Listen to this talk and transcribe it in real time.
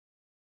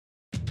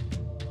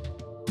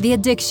The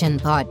Addiction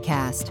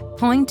Podcast,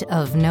 Point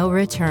of No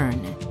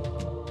Return.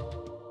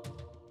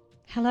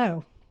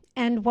 Hello,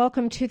 and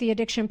welcome to the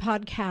Addiction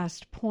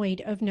Podcast,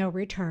 Point of No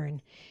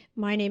Return.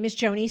 My name is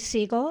Joni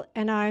Siegel,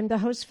 and I'm the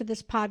host for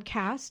this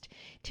podcast.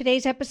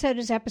 Today's episode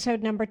is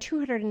episode number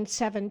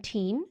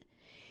 217.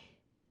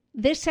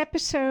 This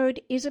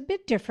episode is a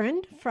bit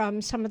different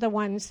from some of the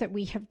ones that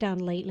we have done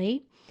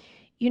lately.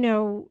 You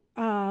know,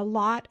 a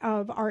lot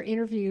of our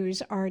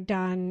interviews are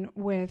done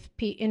with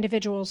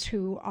individuals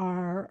who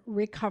are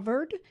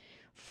recovered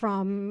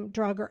from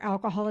drug or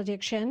alcohol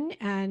addiction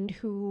and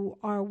who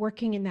are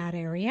working in that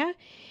area.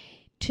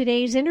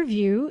 Today's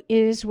interview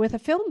is with a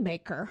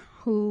filmmaker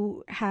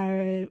who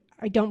I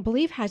don't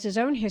believe has his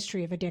own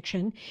history of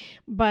addiction,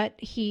 but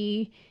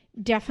he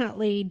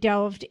definitely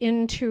delved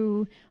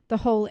into the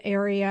whole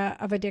area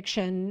of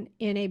addiction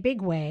in a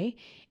big way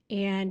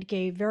and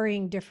gave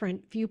varying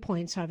different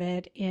viewpoints of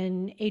it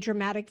in a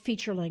dramatic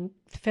feature-length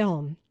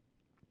film.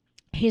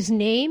 His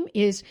name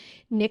is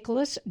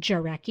Nicholas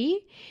Jarecki,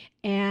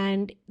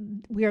 and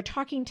we are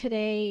talking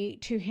today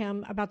to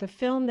him about the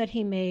film that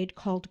he made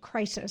called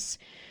Crisis,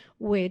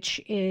 which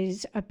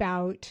is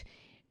about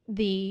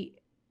the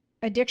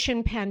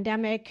addiction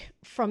pandemic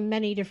from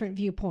many different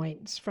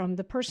viewpoints, from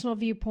the personal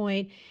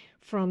viewpoint,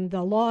 from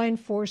the law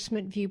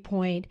enforcement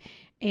viewpoint,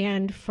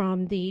 and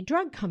from the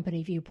drug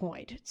company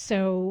viewpoint.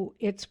 So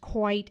it's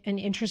quite an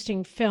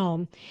interesting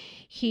film.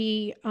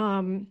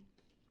 I'm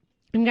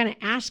going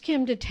to ask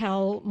him to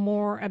tell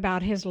more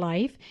about his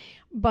life,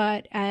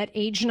 but at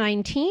age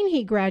 19,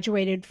 he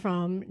graduated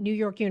from New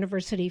York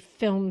University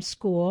Film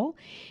School,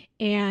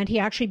 and he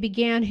actually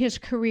began his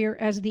career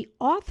as the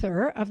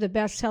author of the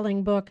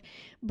best-selling book,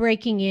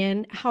 Breaking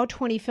In: How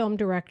 20 Film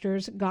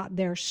Directors Got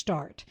Their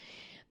Start.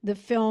 The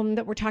film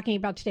that we're talking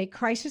about today,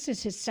 Crisis,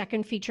 is his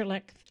second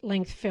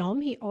feature-length film.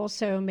 He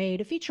also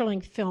made a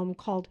feature-length film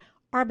called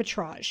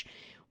Arbitrage,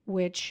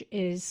 which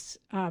is,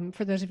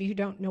 for those of you who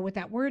don't know what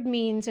that word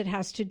means, it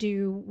has to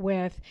do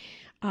with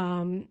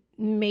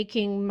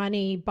making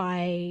money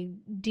by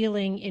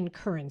dealing in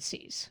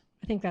currencies.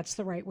 I think that's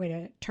the right way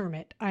to term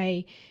it.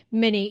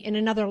 In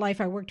another life,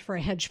 I worked for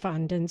a hedge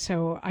fund, and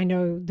so I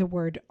know the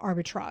word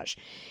arbitrage.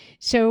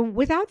 So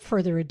without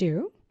further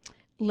ado,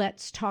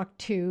 let's talk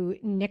to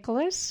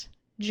Nicholas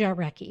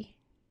Jarecki.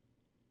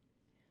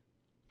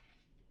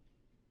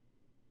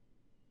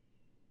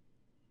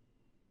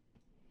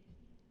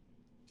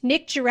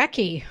 Nick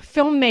Jarecki,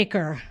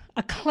 filmmaker,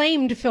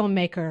 acclaimed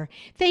filmmaker.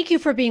 Thank you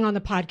for being on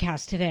the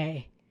podcast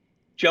today.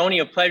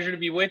 Joni, a pleasure to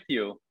be with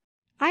you.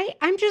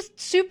 I'm just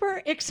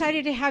super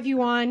excited to have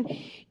you on.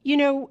 You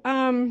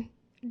know,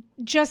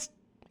 just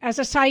as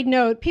a side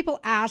note, people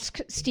ask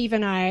Steve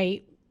and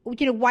I,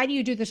 why do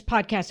you do this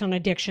podcast on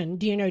addiction?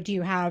 Do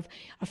you have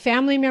a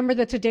family member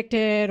that's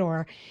addicted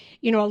or,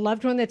 a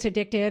loved one that's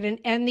addicted?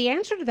 And the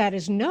answer to that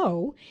is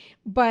no,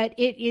 but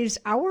it is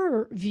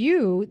our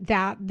view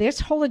that this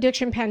whole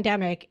addiction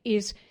pandemic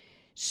is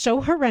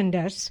so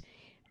horrendous,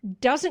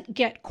 doesn't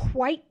get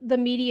quite the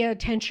media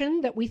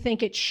attention that we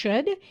think it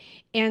should.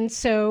 And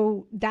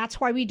so that's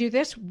why we do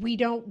this. We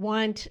don't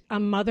want a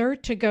mother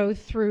to go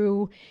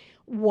through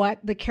what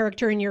the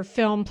character in your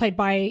film played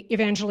by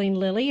Evangeline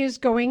Lilly is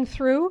going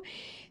through.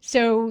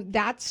 So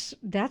that's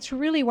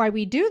really why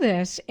we do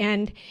this.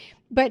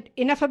 But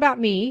enough about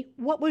me.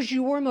 What was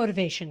your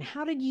motivation?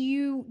 How did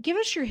you give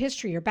us your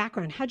history, your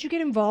background? How'd you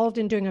get involved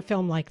in doing a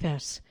film like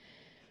this?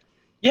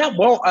 Yeah,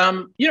 well,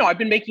 I've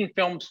been making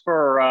films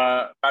for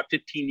about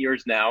 15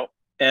 years now.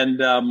 And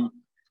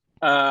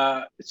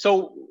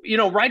so,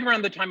 right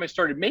around the time I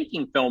started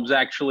making films,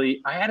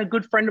 actually, I had a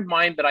good friend of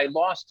mine that I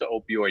lost to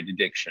opioid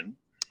addiction.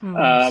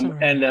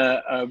 And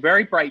a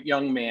very bright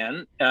young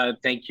man,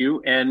 thank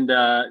you. And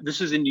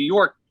this is in New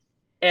York.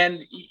 And,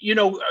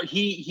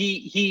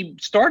 he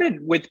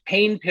started with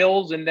pain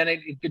pills, and then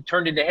it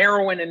turned into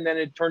heroin, and then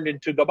it turned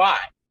into goodbye.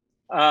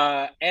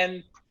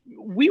 And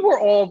we were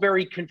all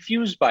very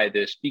confused by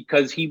this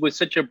because he was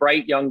such a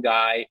bright young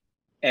guy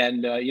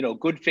and,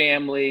 good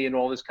family and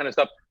all this kind of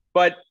stuff.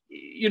 But,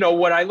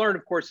 what I learned,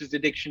 of course, is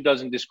addiction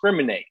doesn't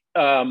discriminate.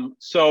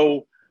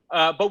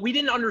 But we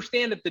didn't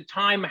understand at the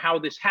time how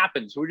this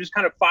happened. So we just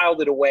kind of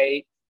filed it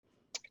away.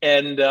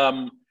 And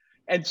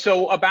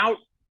so about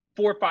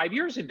 4 or 5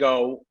 years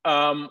ago,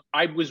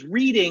 I was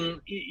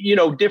reading,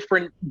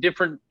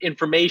 different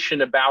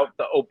information about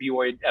the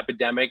opioid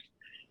epidemic.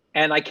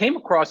 And I came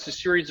across a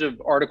series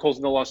of articles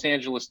in the Los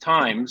Angeles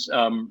Times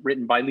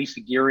written by Lisa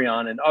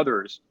Girion and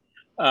others.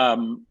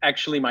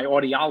 Actually, my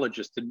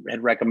audiologist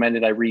had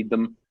recommended I read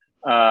them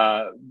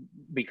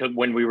because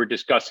when we were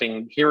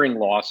discussing hearing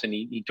loss, and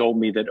he told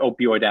me that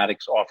opioid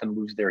addicts often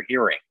lose their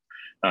hearing.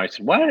 I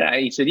said, what?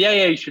 He said,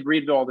 yeah, you should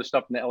read all this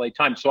stuff in the LA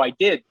Times. So I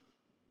did.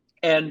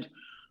 And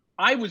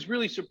I was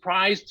really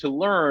surprised to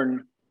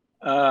learn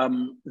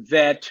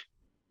that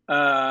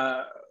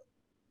a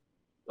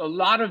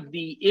lot of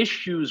the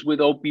issues with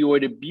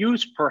opioid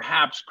abuse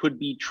perhaps could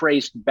be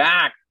traced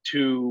back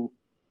to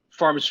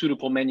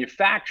pharmaceutical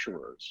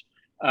manufacturers.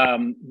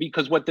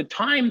 Because what the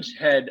Times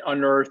had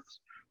unearthed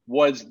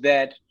was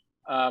that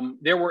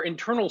there were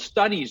internal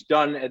studies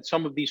done at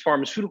some of these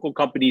pharmaceutical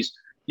companies,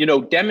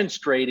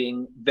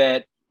 demonstrating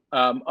that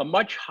a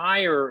much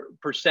higher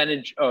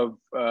percentage of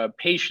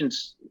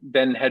patients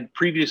than had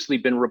previously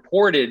been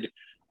reported,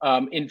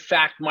 in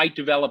fact, might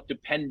develop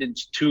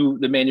dependence to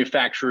the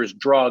manufacturer's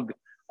drug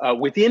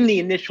within the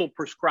initial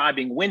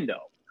prescribing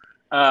window.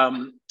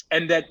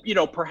 And that,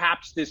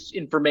 perhaps this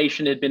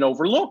information had been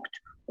overlooked,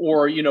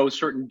 or,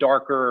 certain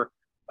darker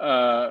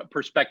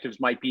perspectives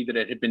might be that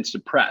it had been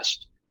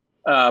suppressed.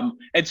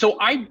 And so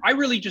I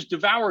really just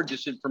devoured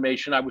this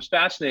information. I was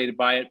fascinated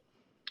by it.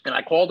 And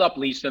I called up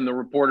Lisa and the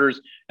reporters,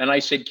 and I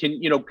said,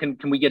 can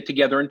we get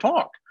together and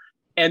talk?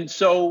 And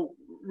so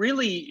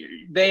really,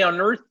 they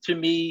unearthed to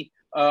me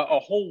a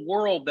whole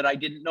world that I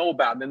didn't know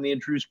about. And then they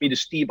introduced me to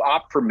Steve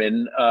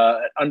Opferman,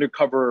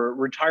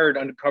 retired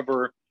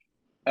undercover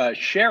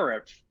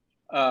sheriff,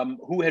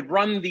 who had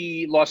run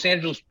the Los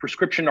Angeles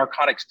Prescription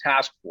Narcotics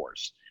Task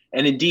Force.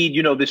 And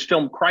indeed, this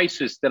film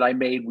Crisis that I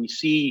made, we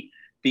see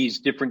these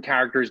different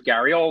characters,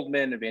 Gary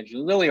Odman,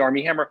 Evangeline Lilly,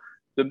 Armie Hammer,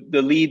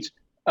 the leads.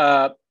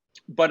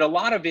 But a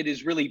lot of it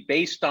is really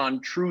based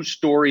on true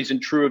stories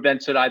and true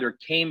events that either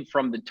came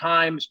from the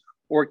Times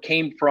or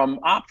came from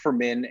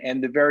Opferman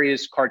and the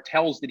various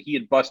cartels that he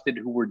had busted,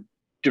 who were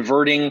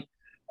diverting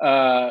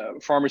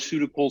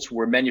pharmaceuticals, who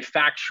were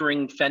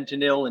manufacturing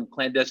fentanyl in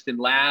clandestine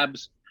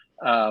labs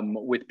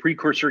with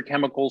precursor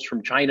chemicals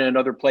from China and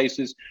other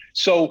places.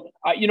 So,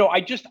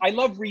 I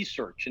love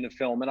research in a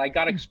film, and I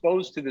got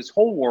exposed to this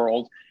whole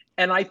world.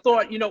 And I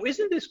thought,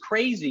 isn't this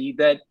crazy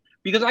that,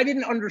 because I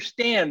didn't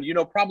understand,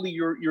 probably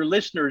your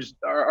listeners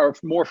are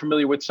more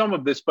familiar with some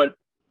of this, but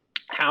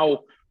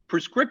how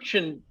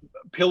prescription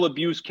pill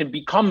abuse can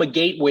become a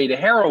gateway to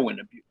heroin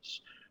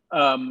abuse.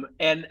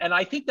 And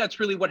I think that's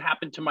really what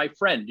happened to my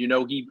friend.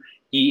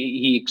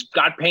 He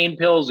got pain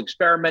pills,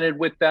 experimented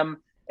with them,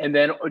 and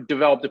then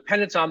developed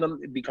dependence on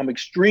them. It become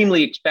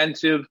extremely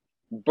expensive,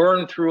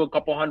 burned through a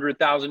couple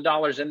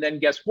 $100,000. And then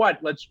guess what?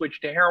 Let's switch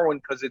to heroin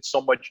because it's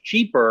so much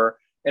cheaper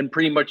and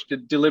pretty much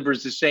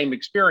delivers the same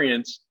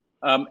experience.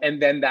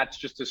 And then that's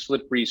just a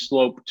slippery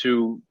slope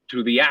to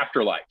the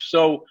afterlife.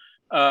 So,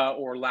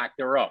 or lack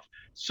thereof.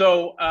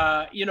 So,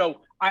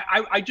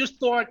 I just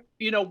thought,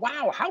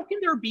 wow, how can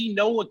there be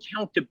no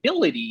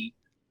accountability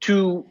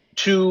to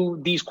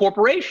these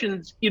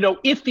corporations,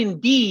 if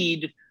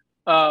indeed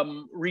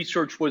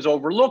research was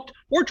overlooked,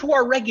 or to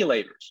our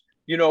regulators,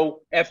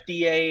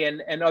 FDA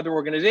and other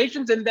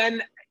organizations. And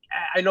then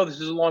I know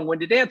this is a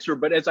long-winded answer,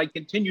 but as I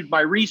continued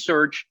my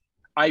research,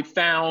 I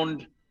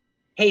found,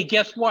 hey,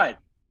 guess what?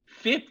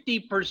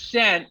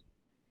 50%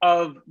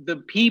 of the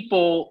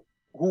people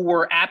who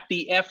were at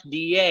the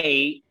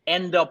FDA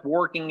end up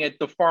working at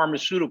the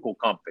pharmaceutical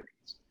companies.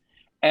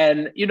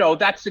 And,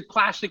 that's the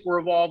classic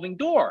revolving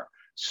door.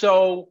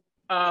 So,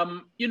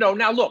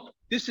 now look,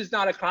 this is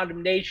not a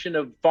condemnation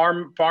of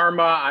pharma.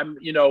 I'm,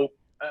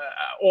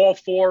 all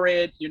for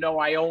it.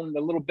 I own a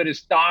little bit of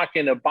stock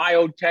in a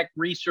biotech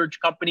research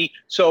company.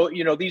 So,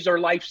 these are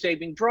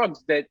life-saving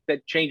drugs that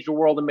change the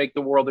world and make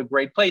the world a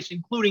great place,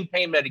 including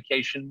pain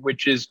medication,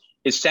 which is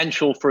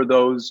essential for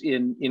those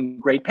in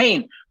great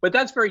pain. But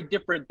that's very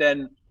different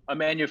than a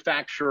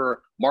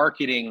manufacturer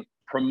marketing,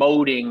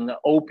 promoting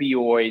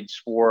opioids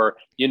for,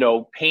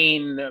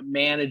 pain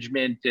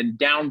management and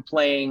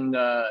downplaying,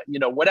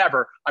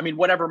 whatever. I mean,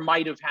 whatever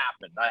might have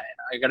happened.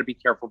 I got to be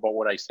careful about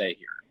what I say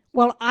here.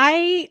 Well,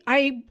 I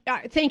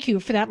thank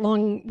you for that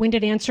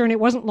long-winded answer, and it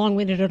wasn't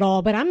long-winded at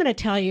all, but I'm going to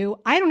tell you,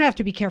 I don't have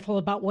to be careful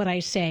about what I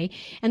say.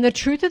 And the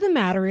truth of the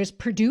matter is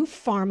Purdue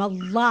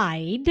Pharma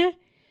lied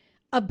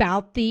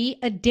about the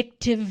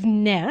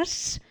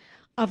addictiveness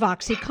of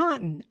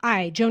OxyContin.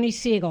 Joni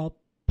Siegel,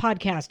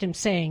 podcast, am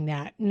saying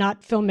that,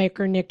 not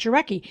filmmaker Nick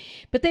Jarecki,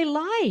 but they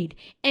lied,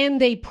 and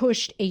they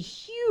pushed they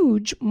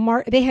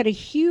had a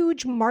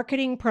huge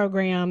marketing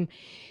program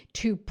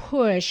to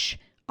push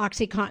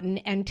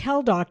OxyContin and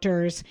tell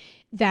doctors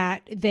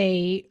that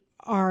they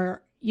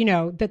are,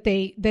 that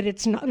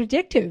it's not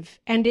addictive.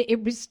 And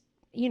it was,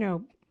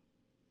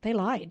 they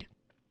lied.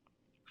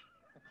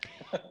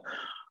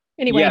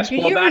 Anyway, yes,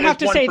 well, you that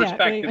have is to say one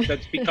perspective that.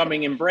 that's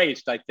becoming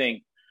embraced, I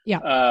think. Yeah.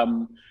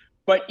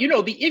 But,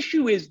 the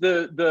issue is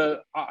at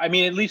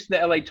least in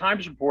the LA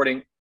Times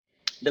reporting,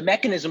 the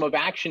mechanism of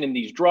action in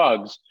these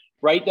drugs,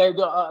 right?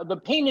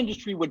 The pain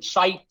industry would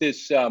cite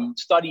this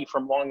study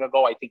from long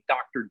ago, I think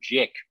Dr.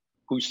 Jick,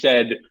 who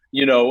said,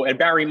 and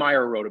Barry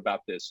Meyer wrote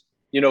about this,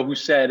 who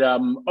said,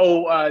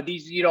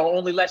 these,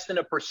 only less than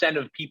 1%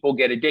 of people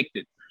get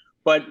addicted.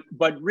 But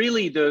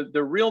really,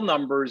 the real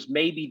numbers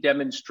maybe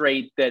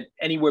demonstrate that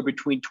anywhere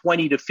between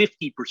 20 to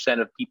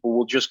 50% of people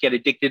will just get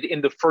addicted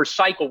in the first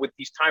cycle with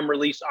these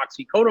time-release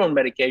oxycodone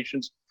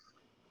medications.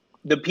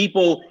 The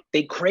people,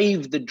 they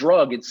crave the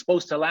drug. It's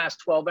supposed to last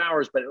 12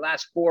 hours, but it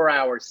lasts 4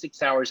 hours,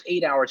 6 hours,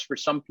 8 hours for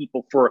some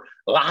people, for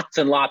lots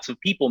and lots of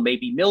people,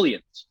 maybe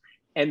millions.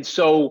 And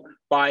so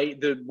by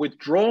the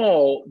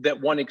withdrawal that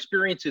one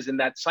experiences in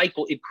that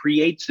cycle, it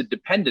creates a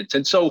dependence.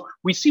 And so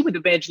we see with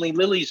Evangeline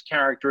Lilly's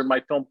character in my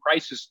film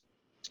Crisis,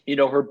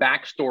 her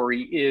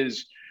backstory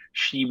is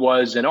she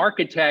was an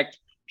architect.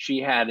 She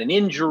had an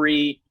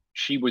injury.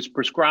 She was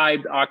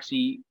prescribed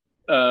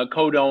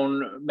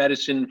oxycodone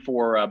medicine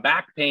for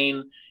back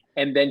pain,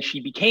 and then she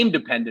became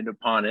dependent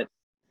upon it,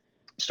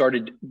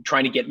 started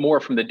trying to get more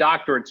from the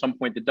doctor. At some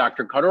point, the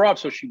doctor cut her off,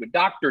 so she would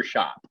doctor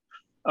shop.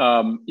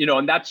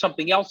 And that's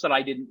something else that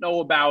I didn't know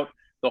about,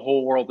 the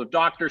whole world of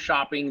doctor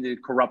shopping, the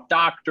corrupt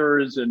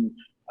doctors, and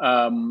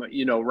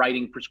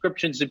writing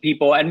prescriptions to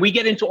people. And we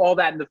get into all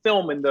that in the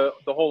film, and the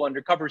whole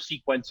undercover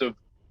sequence of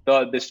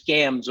the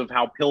scams of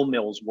how pill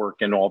mills work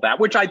and all that,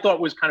 which I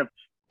thought was kind of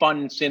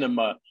fun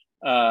cinema.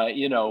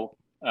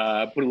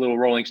 Put a little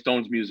Rolling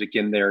Stones music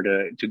in there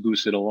to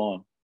goose it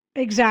along.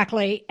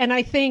 Exactly. And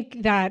I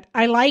think that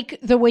I like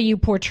the way you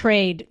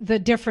portrayed the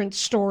different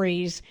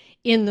stories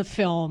in the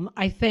film.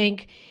 I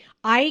think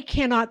I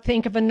cannot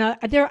think of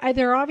another.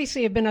 There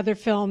obviously have been other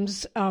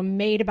films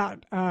made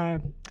about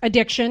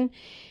addiction,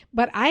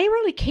 but I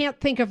really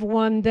can't think of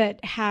one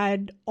that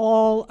had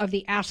all of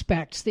the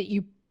aspects that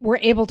you were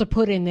able to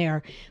put in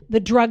there. The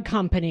drug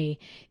company,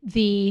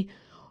 the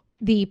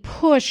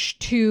push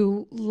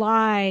to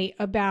lie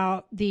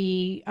about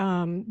the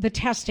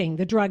testing,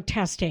 the drug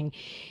testing,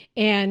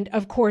 and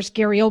of course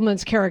Gary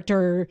Oldman's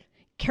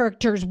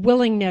character's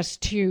willingness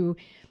to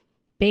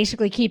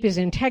basically keep his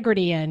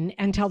integrity in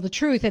and tell the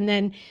truth, and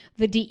then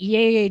the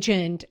DEA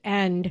agent,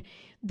 and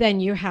then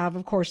you have,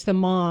 of course, the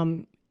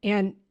mom,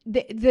 and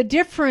the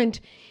different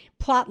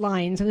plot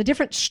lines and the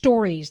different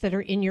stories that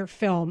are in your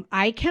film.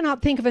 I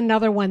cannot think of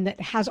another one that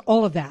has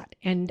all of that,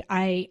 and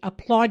I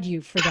applaud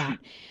you for that.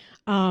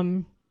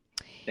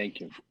 Thank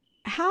you.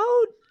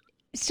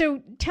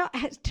 Tell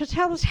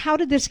us, how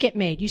did this get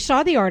made? You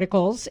saw the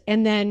articles,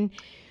 and then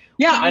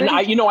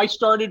I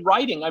started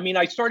writing.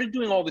 I started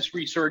doing all this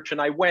research,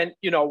 and I went,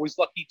 was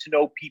lucky to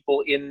know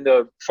people in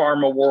the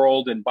pharma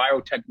world and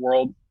biotech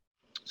world.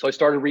 So I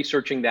started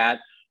researching that.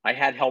 I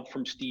had help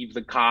from Steve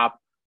the cop.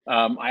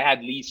 I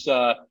had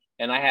Lisa,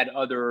 and I had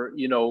other,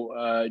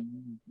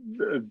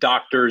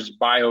 doctors,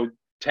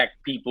 biotech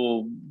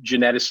people,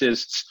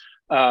 geneticists,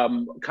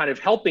 kind of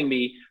helping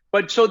me.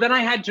 But so then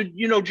I had to,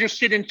 just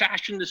sit and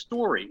fashion the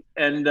story.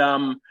 And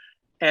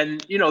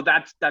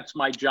that's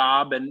my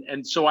job.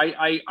 And so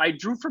I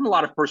drew from a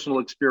lot of personal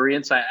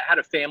experience. I had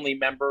a family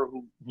member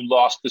who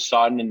lost a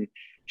son, and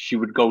she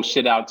would go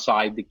sit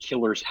outside the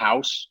killer's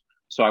house.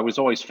 So I was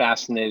always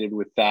fascinated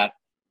with that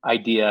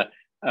idea.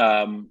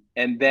 And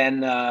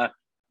then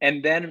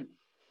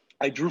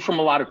I drew from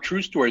a lot of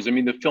true stories.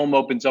 The film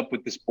opens up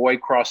with this boy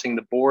crossing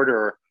the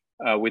border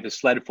with a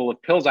sled full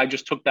of pills. I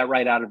just took that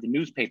right out of the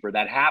newspaper.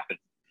 That happened.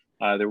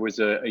 There was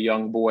a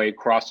young boy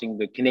crossing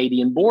the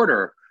Canadian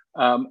border.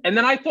 And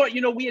then I thought,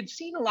 we had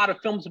seen a lot of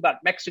films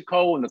about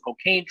Mexico and the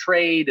cocaine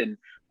trade. And,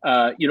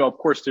 of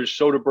course, there's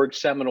Soderbergh's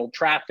seminal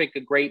Traffic,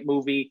 a great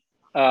movie,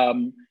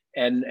 and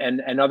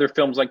other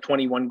films like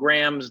 21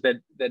 Grams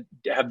that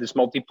have this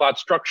multi-plot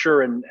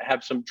structure and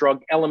have some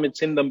drug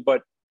elements in them.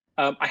 But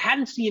I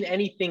hadn't seen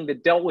anything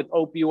that dealt with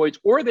opioids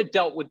or that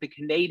dealt with the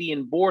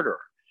Canadian border.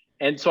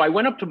 And so I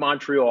went up to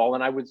Montreal,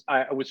 and I was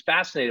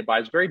fascinated by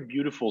it. It's a very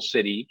beautiful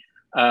city.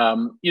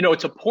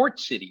 It's a port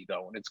city,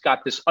 though, and it's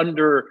got this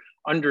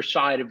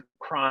underside of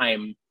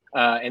crime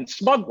and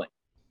smuggling.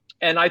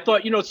 And I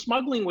thought,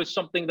 smuggling was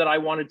something that I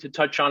wanted to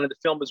touch on in the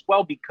film as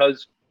well,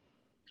 because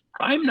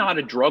I'm not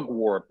a drug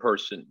war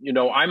person.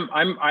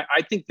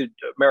 I think the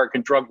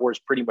American drug war is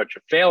pretty much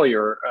a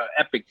failure,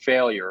 epic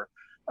failure.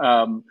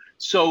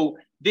 So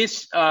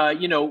this,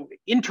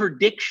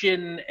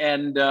 interdiction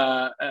and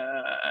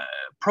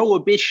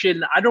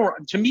prohibition,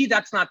 to me,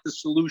 that's not the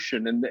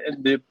solution, and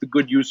the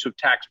good use of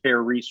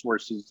taxpayer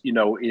resources,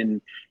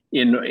 in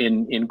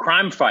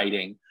crime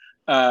fighting.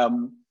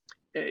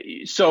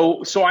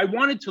 So I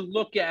wanted to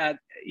look at,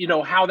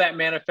 how that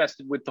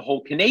manifested with the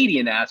whole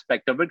Canadian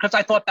aspect of it, because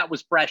I thought that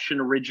was fresh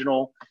and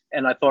original,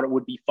 and I thought it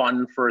would be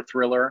fun for a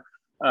thriller.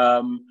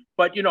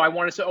 But, I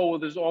want to say,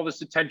 there's all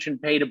this attention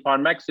paid to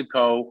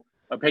Mexico.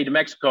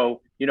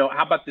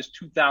 How about this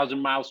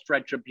 2,000-mile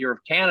stretch up here of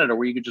Canada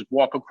where you could just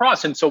walk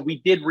across? And so we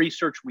did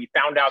research. We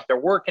found out there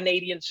were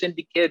Canadian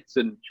syndicates,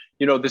 and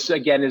this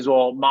again is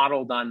all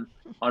modeled on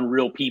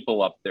real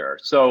people up there.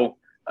 So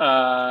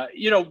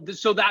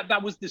so that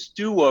was the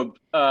stew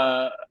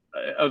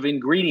of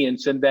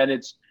ingredients, and then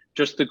it's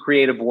just the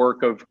creative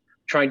work of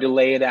trying to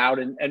lay it out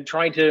and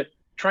trying to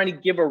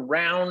give a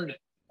round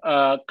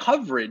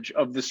coverage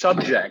of the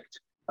subject.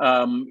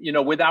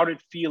 Without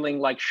it feeling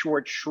like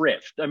short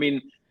shrift.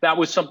 That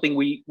was something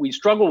we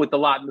struggle with a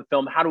lot in the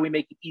film. How do we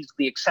make it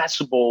easily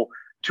accessible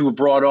to a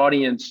broad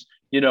audience?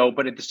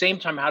 But at the same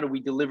time, how do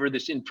we deliver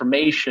this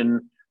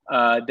information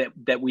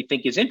that we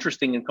think is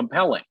interesting and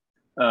compelling?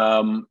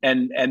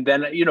 And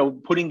then,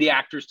 putting the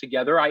actors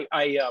together.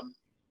 I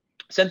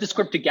sent the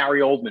script to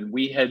Gary Odman.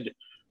 We had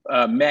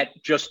met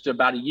just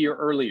about a year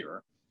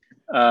earlier.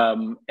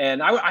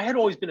 And I had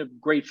always been a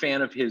great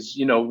fan of his,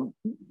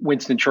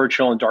 Winston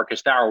Churchill in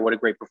Darkest Hour. What a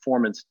great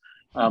performance.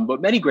 But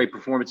many great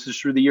performances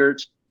through the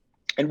years.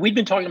 And we'd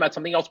been talking about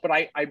something else, but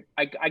I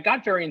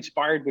got very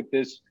inspired with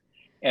this,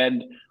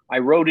 and I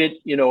wrote it,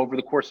 over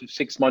the course of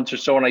 6 months or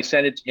so, and I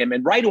sent it to him.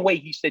 And right away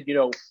he said,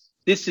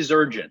 this is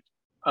urgent.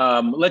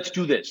 Let's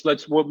do this.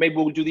 Maybe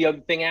we'll do the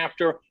other thing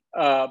after.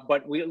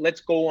 But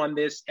let's go on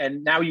this.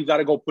 And now you got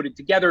to go put it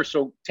together.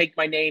 So take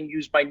my name,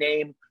 use my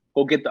name,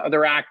 go get the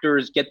other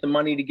actors, get the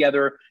money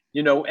together,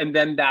 and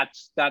then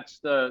that's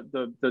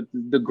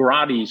the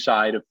grotty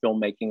side of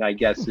filmmaking, I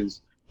guess,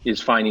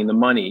 is finding the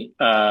money.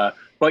 But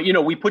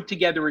we put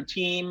together a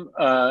team,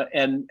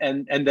 and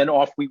then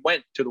off we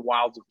went to the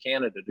wilds of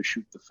Canada to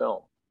shoot the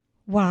film.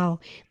 Wow,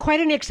 quite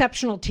an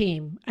exceptional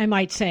team, I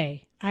might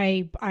say.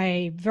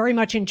 I very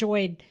much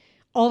enjoyed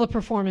all the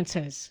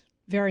performances.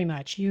 Very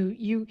much.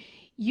 You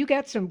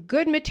got some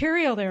good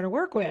material there to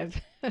work with.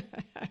 Thank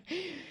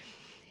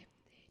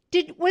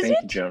you,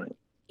 Joni.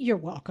 You're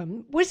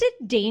welcome. Was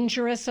it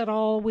dangerous at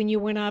all when you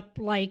went up,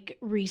 like,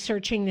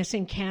 researching this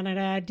in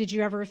Canada? Did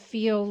you ever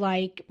feel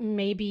like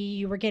maybe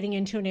you were getting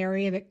into an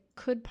area that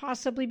could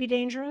possibly be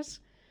dangerous?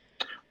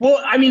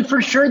 Well, I mean, for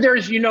sure,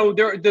 there's,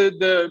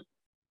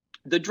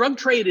 the drug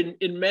trade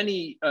in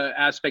many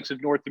aspects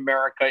of North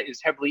America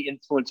is heavily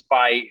influenced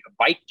by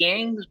bike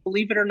gangs,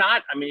 believe it or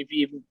not. I mean, if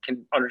you even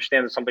can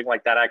understand that something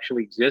like that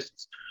actually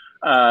exists.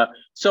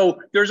 So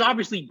there's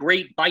obviously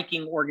great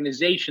biking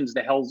organizations,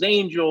 the Hells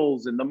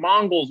Angels and the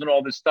Mongols and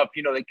all this stuff,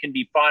 that can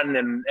be fun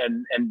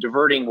and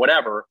diverting,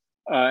 whatever.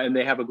 And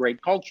they have a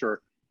great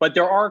culture. But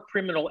there are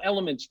criminal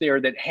elements there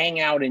that hang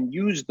out and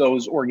use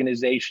those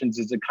organizations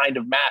as a kind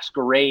of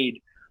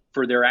masquerade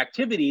for their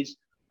activities.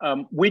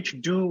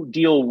 Which do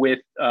deal with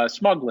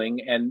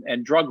smuggling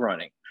and drug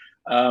running.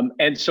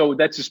 And so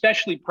that's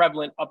especially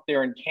prevalent up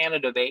there in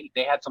Canada. They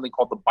had something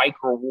called the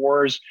Biker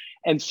Wars.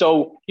 And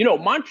so,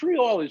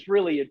 Montreal is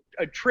really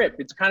a trip.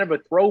 It's kind of a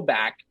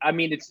throwback. I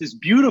mean, it's this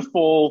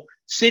beautiful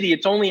city.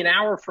 It's only an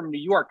hour from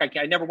New York.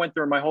 I never went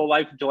there in my whole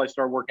life until I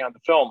started working on the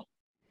film.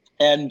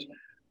 And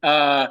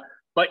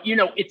but,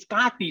 it's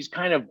got these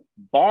kind of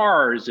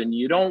bars, and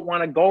you don't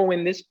want to go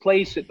in this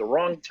place at the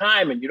wrong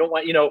time. And you don't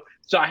want,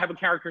 so I have a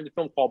character in the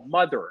film called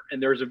Mother,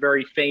 and there's a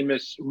very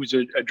famous, who's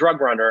a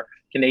drug runner,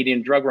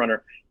 Canadian drug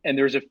runner. And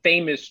there's a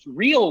famous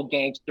real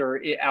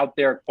gangster out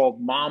there called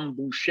Mom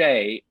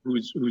Boucher,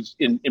 who's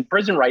in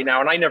prison right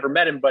now. And I never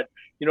met him, but,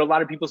 a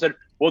lot of people said,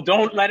 well,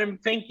 don't let him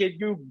think that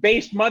you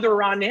based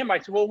Mother on him. I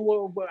said,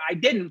 well, I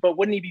didn't, but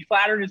wouldn't he be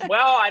flattered as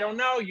well? I don't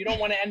know. You don't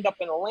want to end up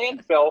in a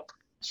landfill.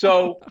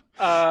 So,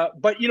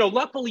 but,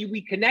 luckily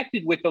we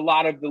connected with a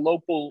lot of the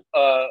local,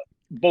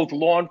 both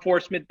law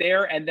enforcement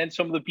there and then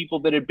some of the people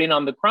that had been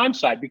on the crime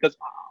side, because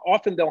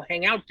often they'll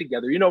hang out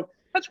together.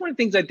 That's one of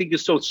the things I think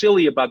is so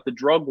silly about the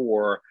drug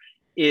war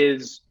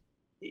is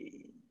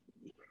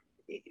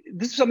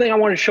this is something I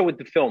want to show with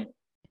the film.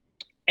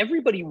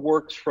 Everybody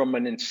works from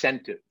an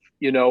incentive.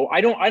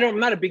 I'm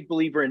not a big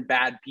believer in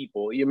bad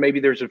people.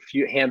 Maybe there's a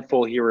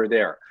handful here or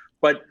there,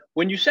 but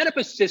when you set up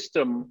a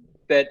system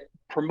that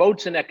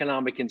promotes an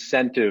economic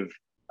incentive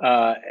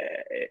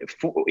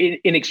in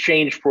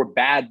exchange for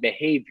bad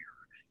behavior,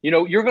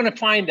 you're going to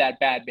find that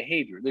bad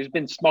behavior. There's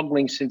been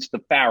smuggling since the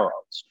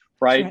pharaohs,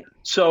 right?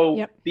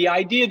 So the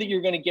idea that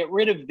you're going to get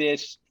rid of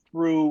this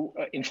through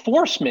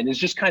enforcement is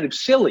just kind of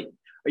silly.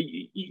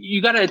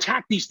 You got to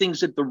attack these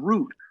things at the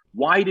root.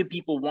 Why do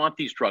people want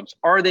these drugs?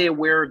 Are they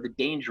aware of the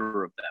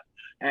danger of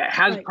them?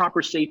 Has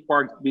proper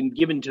safeguards been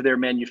given to their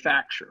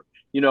manufacture?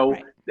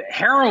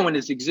 Heroin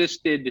has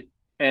existed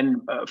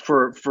and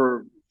for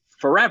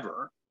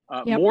forever.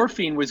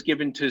 Morphine was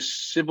given to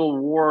Civil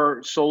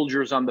War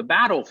soldiers on the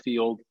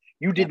battlefield.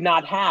 You did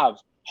not have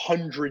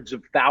hundreds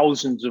of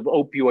thousands of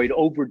opioid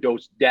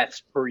overdose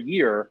deaths per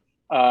year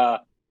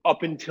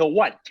up until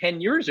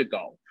 10 years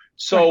ago.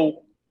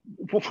 So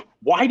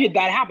why did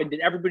that happen? Did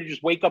everybody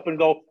just wake up and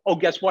go, oh,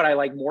 guess what? I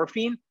like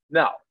morphine?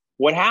 No.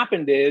 What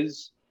happened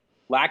is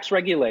lax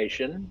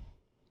regulation,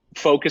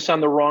 focus on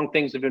the wrong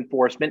things of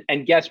enforcement.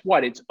 And guess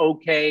what? It's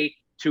okay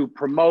to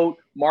promote,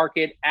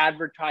 market,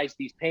 advertise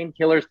these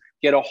painkillers,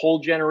 get a whole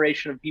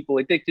generation of people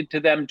addicted to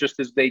them, just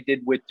as they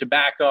did with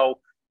tobacco.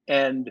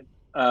 And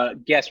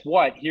guess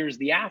what? Here's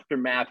the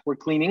aftermath. We're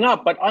cleaning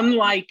up. But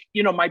unlike,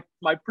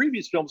 my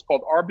previous films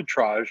called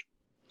Arbitrage,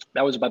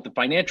 that was about the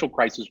financial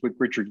crisis with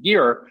Richard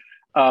Gere.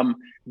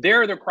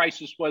 There, the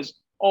crisis was,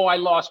 oh, I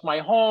lost my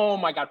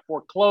home, I got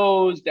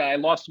foreclosed, I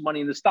lost some money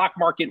in the stock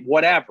market,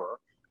 whatever.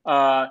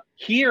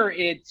 Here,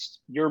 it's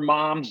your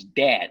mom's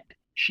dead.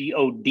 She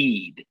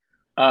OD'd.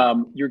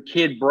 Your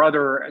kid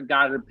brother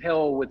got a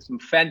pill with some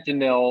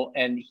fentanyl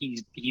and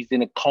he's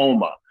in a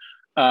coma.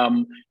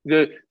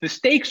 The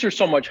stakes are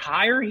so much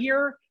higher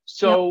here.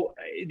 So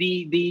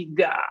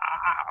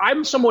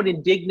I'm somewhat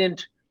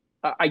indignant,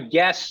 I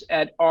guess,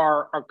 at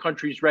our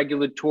country's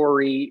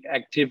regulatory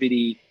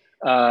activity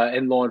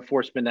and law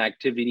enforcement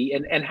activity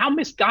and how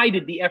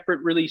misguided the effort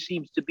really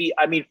seems to be.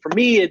 I mean, for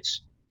me,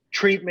 it's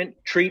treatment,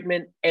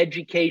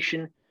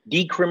 education,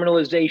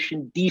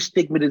 decriminalization,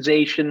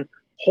 destigmatization,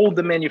 hold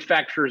the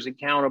manufacturers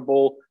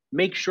accountable,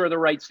 make sure the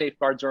right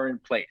safeguards are in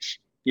place.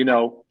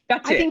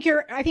 That's it.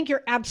 I think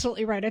you're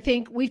absolutely right. I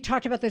think we've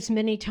talked about this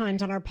many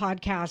times on our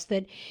podcast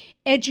that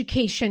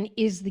education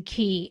is the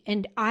key.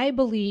 And I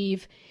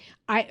believe,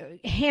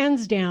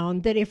 hands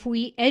down, that if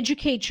we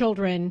educate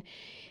children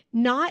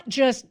not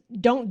just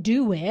don't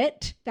do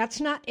it. That's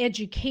not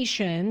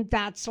education.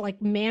 That's like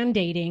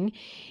mandating.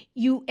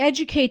 You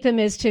educate them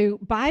as to,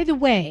 by the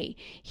way,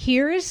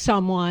 here is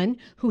someone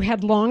who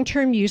had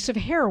long-term use of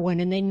heroin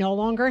and they no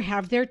longer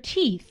have their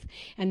teeth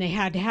and they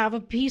had to have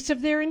a piece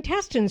of their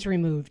intestines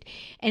removed.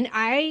 And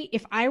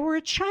if I were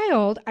a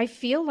child, I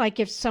feel like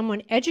if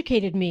someone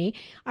educated me,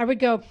 I would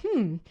go,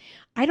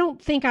 I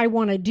don't think I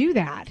want to do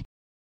that.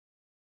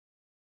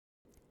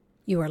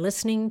 You are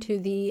listening to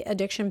the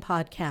Addiction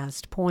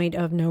Podcast, Point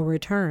of No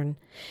Return.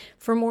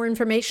 For more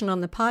information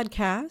on the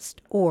podcast,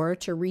 or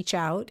to reach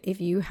out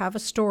if you have a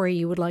story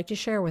you would like to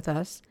share with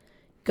us,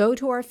 go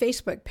to our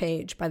Facebook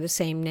page by the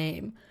same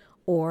name,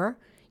 or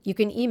you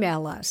can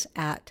email us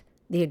at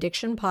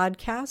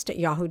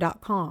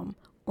theaddictionpodcast@yahoo.com,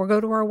 or go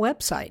to our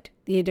website,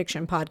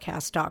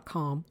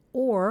 theaddictionpodcast.com,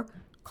 or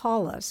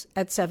call us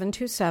at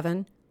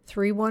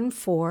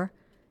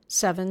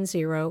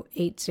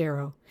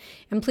 727-314-7080.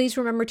 And please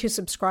remember to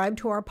subscribe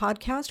to our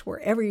podcast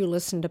wherever you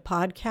listen to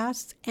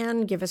podcasts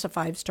and give us a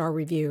 5-star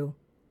review.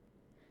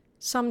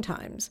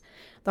 Sometimes,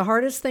 the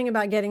hardest thing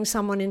about getting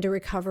someone into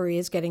recovery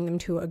is getting them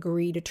to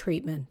agree to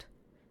treatment.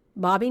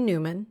 Bobby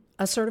Newman,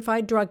 a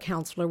certified drug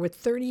counselor with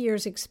 30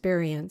 years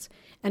experience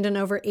and an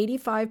over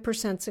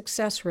 85%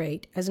 success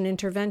rate as an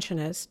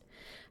interventionist,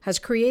 has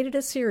created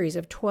a series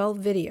of 12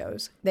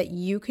 videos that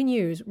you can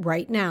use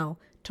right now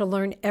to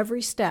learn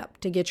every step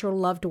to get your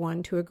loved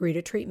one to agree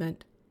to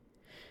treatment.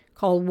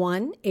 Call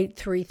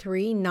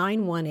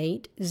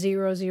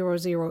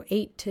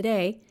 1-833-918-0008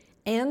 today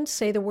and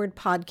say the word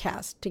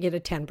podcast to get a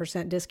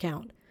 10%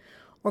 discount.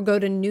 Or go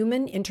to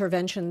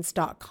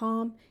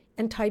newmaninterventions.com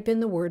and type in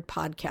the word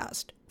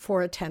podcast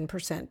for a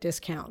 10%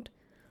 discount.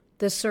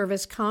 This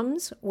service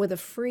comes with a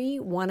free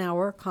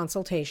 1-hour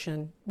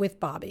consultation with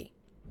Bobby.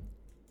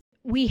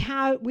 We've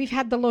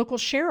had the local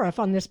sheriff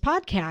on this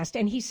podcast,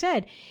 and he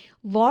said,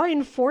 law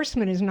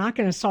enforcement is not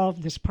going to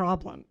solve this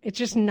problem. It's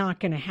just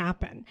not going to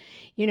happen.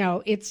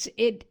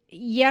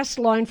 Yes,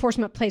 law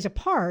enforcement plays a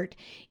part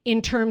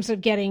in terms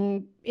of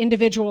getting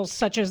individuals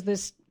such as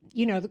this,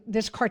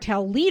 this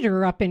cartel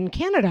leader up in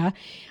Canada,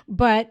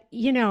 but,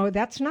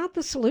 that's not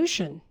the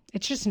solution.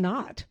 It's just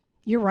not.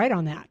 You're right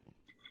on that.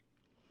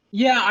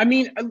 Yeah, I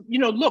mean,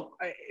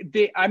 look,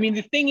 the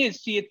thing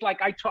is, see, it's like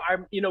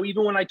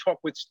even when I talk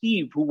with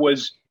Steve, who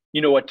was,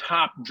 a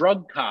top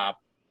drug cop,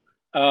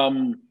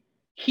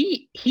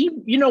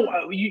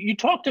 you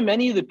talk to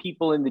many of the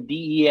people in the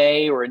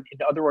DEA or in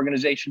other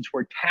organizations who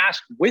are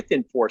tasked with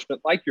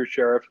enforcement, like your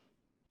sheriff,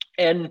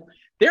 and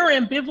they're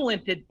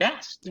ambivalent at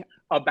best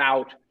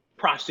about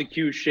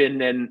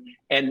prosecution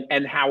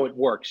and how it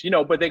works,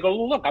 but they go,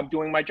 well, look, I'm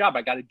doing my job.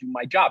 I got to do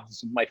my job.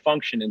 This is my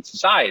function in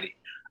society.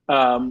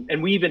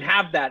 And we even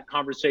have that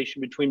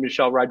conversation between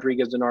Michelle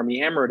Rodriguez and Armie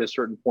Hammer at a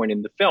certain point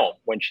in the film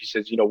when she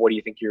says, what do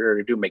you think you're here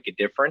to do? Make a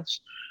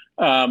difference.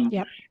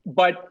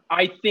 But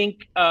I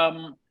think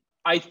it's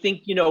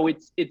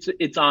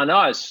on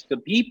us, the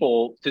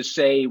people, to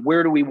say,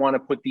 where do we want to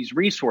put these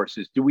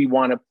resources? Do we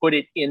want to put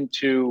it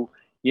into,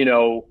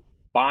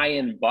 buy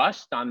and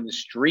bust on the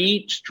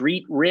street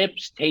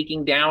rips,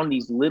 taking down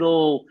these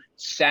little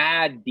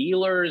sad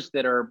dealers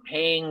that are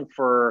paying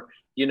for,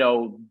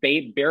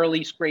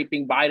 barely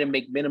scraping by to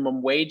make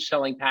minimum wage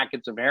selling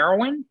packets of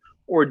heroin?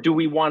 Or do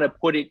we want to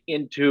put it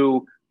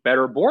into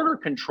better border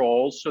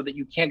controls so that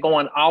you can't go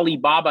on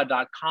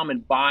Alibaba.com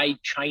and buy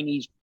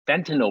Chinese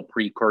fentanyl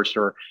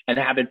precursor and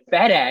have it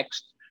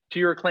FedExed to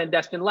your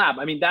clandestine lab?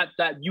 I mean, that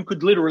you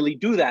could literally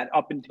do that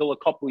up until a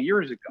couple of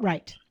years ago.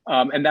 Right.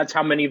 And that's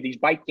how many of these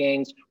bike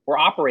gangs were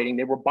operating.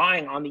 They were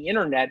buying on the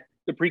internet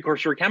the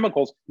precursor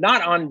chemicals,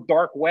 not on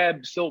dark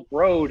web, Silk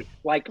Road,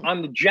 like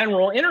on the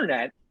general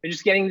internet, and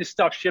just getting this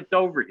stuff shipped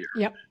over here.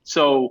 Yep.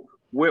 So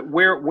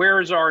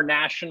where's our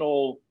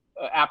national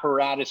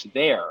apparatus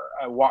there?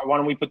 Why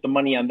don't we put the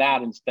money on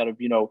that instead of,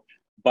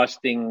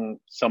 busting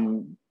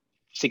some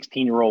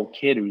 16-year-old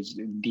kid who's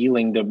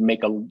dealing to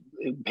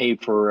pay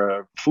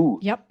for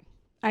food? Yep.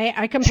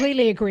 I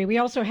completely agree. We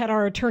also had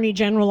our Attorney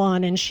General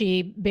on, and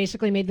she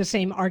basically made the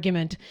same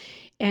argument.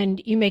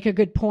 And you make a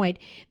good point.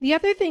 The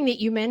other thing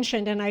that you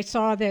mentioned, and I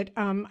saw that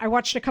I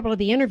watched a couple of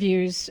the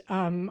interviews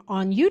on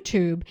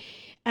YouTube,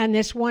 and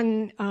this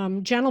one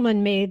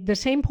gentleman made the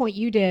same point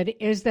you did,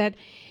 is that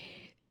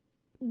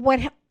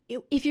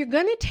if you're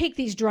going to take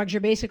these drugs,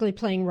 you're basically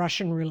playing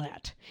Russian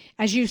roulette.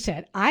 As you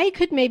said, I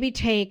could maybe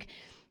take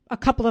a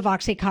couple of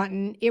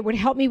Oxycontin. It would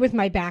help me with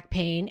my back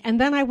pain,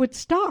 and then I would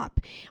stop.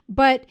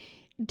 But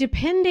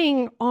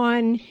depending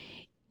on,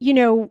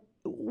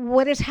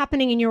 what is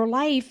happening in your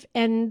life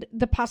and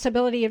the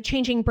possibility of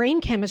changing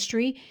brain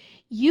chemistry,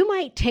 you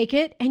might take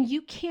it and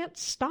you can't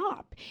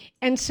stop.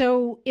 And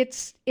so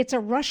it's a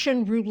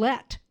Russian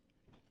roulette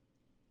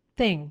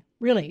thing,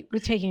 really,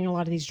 with taking a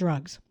lot of these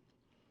drugs.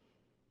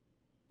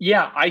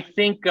 Yeah, I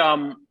think,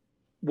 I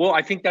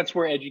think that's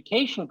where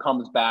education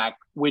comes back,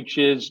 which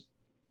is,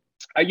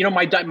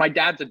 my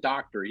dad's a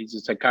doctor. He's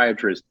a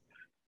psychiatrist.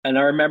 And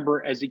I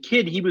remember as a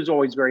kid, he was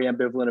always very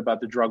ambivalent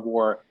about the drug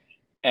war.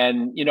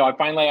 And, I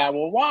finally,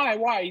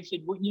 why? He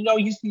said, well,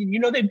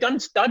 they've done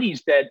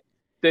studies that,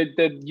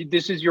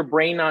 this is your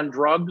brain on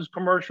drugs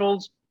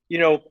commercials.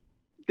 The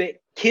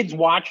kids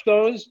watch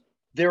those.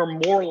 They're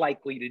more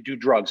likely to do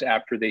drugs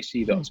after they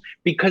see those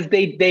because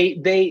they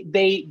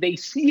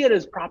see it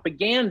as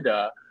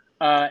propaganda,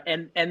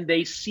 and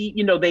they see,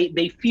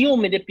 they feel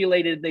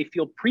manipulated, they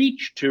feel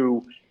preached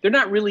to. They're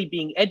not really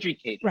being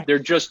educated. Right. They're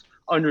just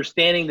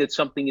understanding that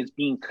something is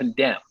being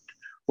condemned,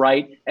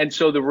 right? And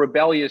so the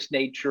rebellious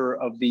nature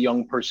of the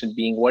young person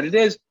being what it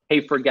is,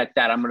 hey, forget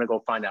that, I'm going to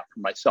go find out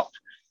for myself.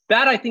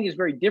 That, I think, is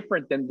very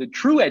different than the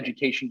true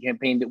education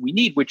campaign that we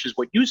need, which is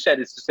what you said,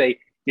 is to say,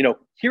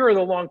 here are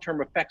the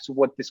long-term effects of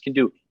what this can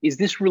do. Is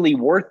this really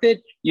worth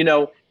it?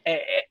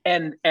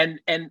 And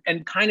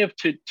kind of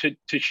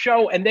to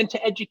show, and then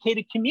to educate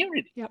a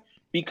community. Yep.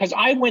 Because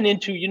I went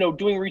into,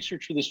 doing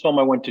research for this film,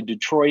 I went to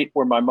Detroit,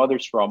 where my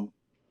mother's from,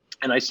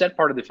 and I set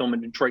part of the film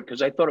in Detroit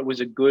because I thought it was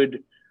a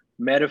good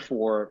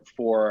metaphor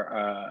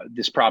for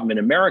this problem in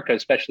America,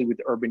 especially with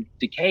the urban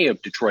decay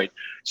of Detroit.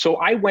 So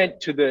I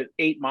went to the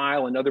 8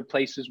 Mile and other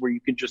places where you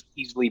can just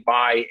easily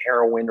buy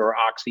heroin or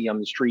oxy on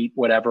the street,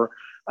 whatever.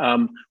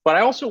 But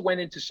I also went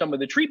into some of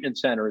the treatment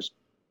centers,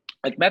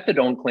 like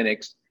methadone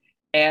clinics.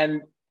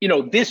 And,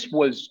 this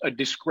was a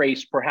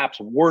disgrace, perhaps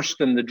worse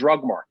than the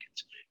drug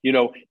markets.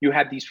 You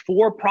have these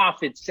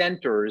for-profit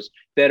centers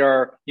that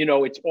are,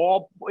 it's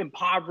all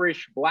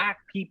impoverished Black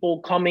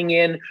people coming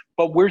in,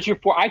 but where's your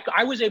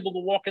I was able to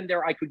walk in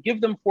there. I could give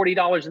them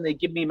 $40 and they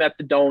give me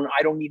methadone.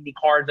 I don't need any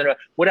cards and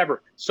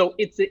whatever. So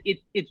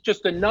it's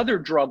just another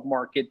drug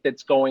market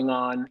that's going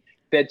on,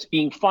 that's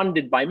being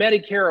funded by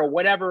Medicare or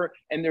whatever.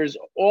 And there's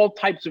all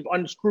types of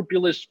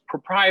unscrupulous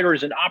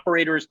proprietors and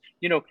operators.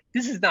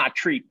 This is not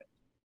treatment.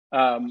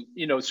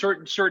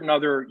 Certain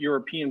other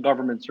European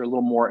governments are a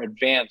little more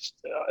advanced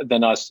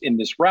than us in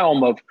this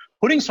realm of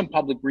putting some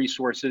public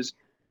resources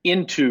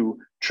into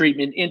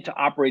treatment, into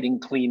operating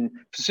clean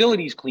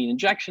facilities, clean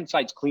injection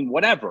sites, clean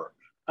whatever.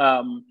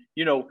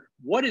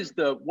 What is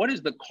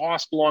the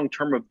cost long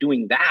term of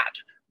doing that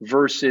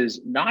versus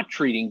not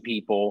treating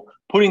people,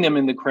 putting them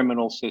in the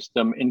criminal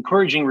system,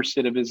 encouraging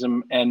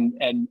recidivism,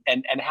 and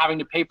having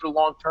to pay for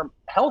long term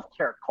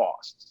healthcare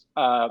costs?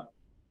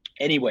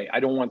 Anyway, I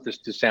don't want this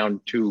to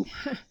sound too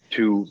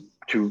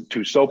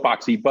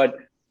soapboxy, but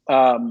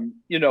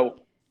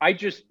I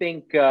just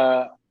think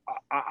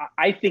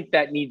I think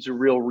that needs a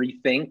real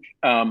rethink,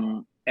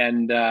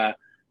 and I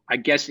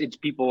guess it's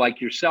people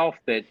like yourself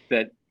that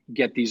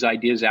get these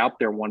ideas out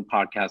there one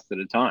podcast at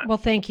a time. Well,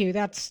 thank you.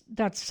 That's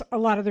a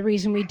lot of the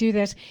reason we do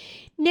this.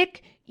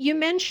 Nick, you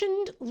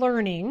mentioned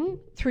learning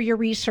through your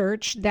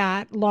research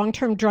that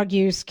long-term drug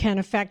use can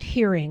affect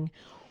hearing.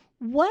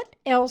 What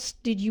else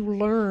did you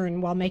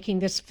learn while making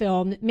this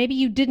film that maybe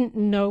you didn't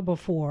know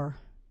before?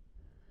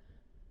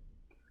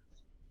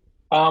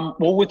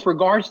 Well, with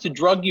regards to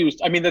drug use,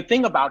 I mean, the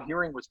thing about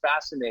hearing was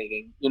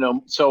fascinating,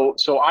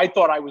 so I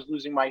thought I was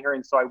losing my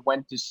hearing. So I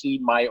went to see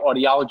my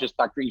audiologist,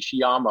 Dr.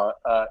 Ishiyama,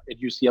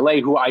 at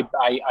UCLA, who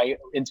I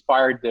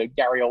inspired the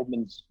Gary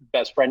Odman's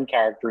best friend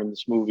character in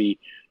this movie,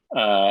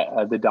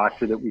 the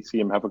doctor that we see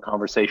him have a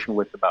conversation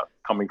with about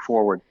coming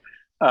forward.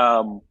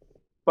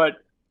 But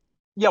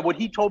yeah, what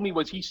he told me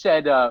was he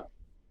said that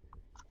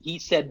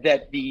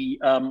the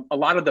a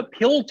lot of the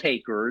pill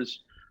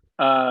takers,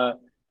 the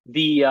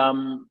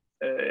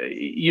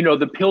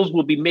pills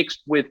will be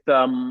mixed with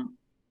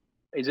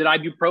is it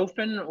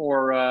ibuprofen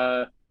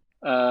or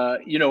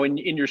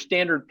in your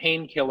standard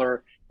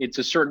painkiller, it's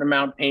a certain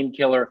amount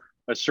painkiller,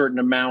 a certain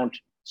amount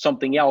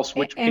something else,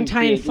 which can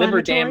create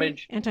liver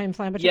damage.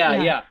 Anti-inflammatory.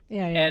 Yeah.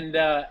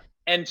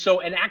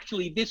 And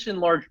actually this in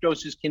large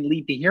doses can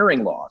lead to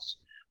hearing loss.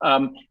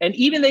 And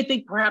even they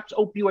think perhaps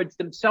opioids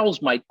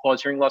themselves might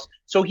cause hearing loss.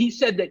 So he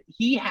said that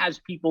he has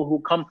people who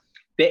come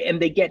and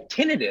they get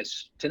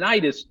tinnitus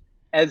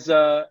as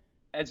a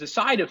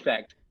side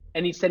effect.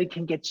 And he said it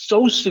can get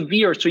so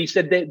severe. So he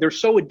said that they're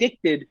so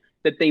addicted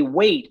that they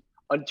wait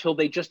until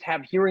they just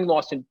have hearing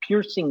loss and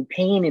piercing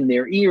pain in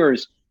their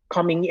ears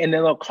coming, and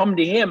then they'll come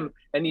to him.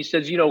 And he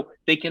says,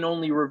 they can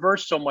only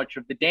reverse so much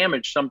of the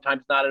damage,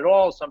 sometimes not at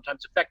all,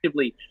 sometimes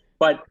effectively.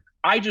 But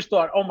I just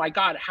thought, oh my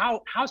God,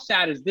 how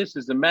sad is this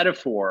as a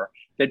metaphor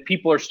that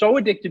people are so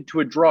addicted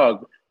to a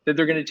drug that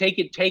they're going to take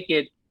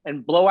it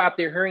and blow out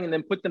their hearing and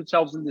then put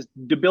themselves in this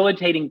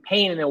debilitating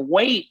pain and then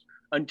wait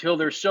until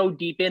they're so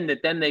deep in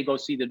that then they go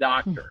see the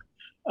doctor.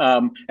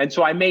 And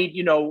so I made,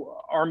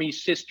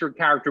 Army's sister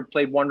character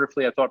played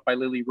wonderfully, I thought, by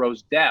Lily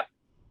Rose Depp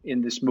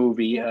in this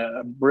movie,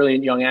 a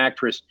brilliant young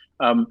actress.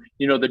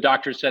 The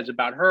doctor says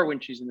about her when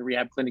she's in the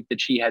rehab clinic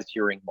that she has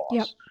hearing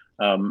loss.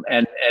 Yep.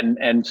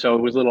 And so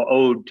it was a little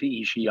ode to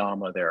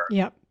Ishiyama there.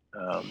 Yep.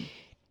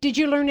 Did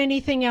you learn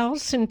anything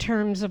else in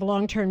terms of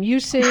long-term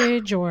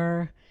usage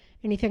or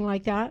anything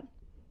like that?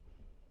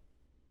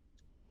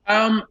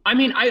 I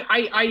mean,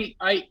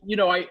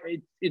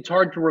 it's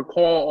hard to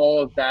recall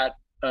all of that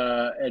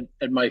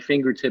at my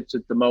fingertips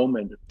at the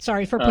moment.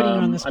 Sorry for putting you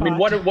on the spot. I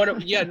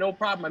mean, yeah, no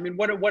problem. I mean,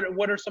 what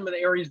are some of the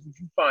areas that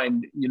you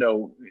find,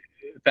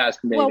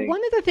 fascinating? Well, one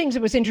of the things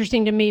that was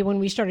interesting to me when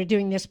we started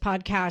doing this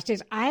podcast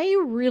is I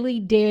really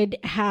did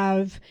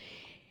have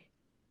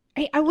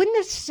I wouldn't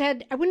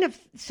have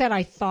said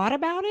I thought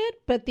about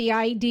it, but the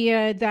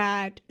idea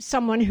that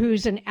someone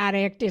who's an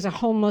addict is a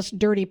homeless,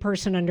 dirty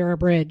person under a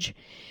bridge,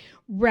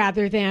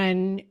 rather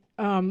than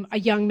a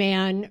young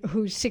man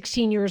who's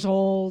 16 years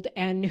old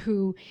and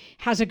who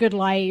has a good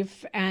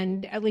life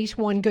and at least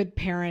one good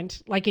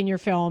parent, like in your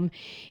film.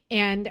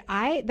 And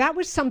that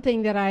was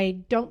something that I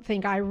don't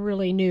think I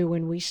really knew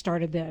when we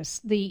started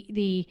this.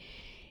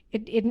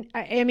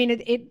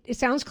 It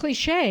sounds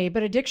cliche,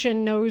 but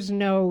addiction knows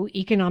no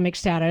economic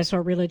status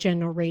or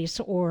religion or race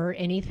or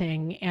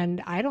anything.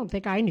 And I don't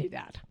think I knew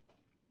that.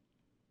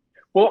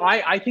 Well,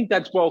 I think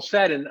that's well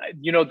said. And,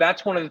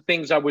 that's one of the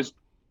things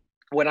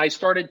when I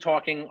started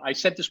talking, I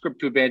sent the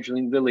script to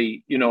Evangeline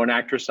Lilly, an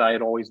actress I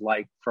had always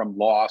liked from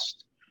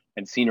Lost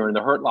and seen her in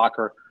The Hurt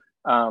Locker.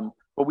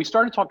 But we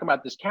started talking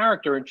about this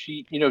character, and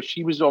she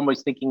was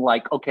almost thinking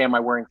like, okay, am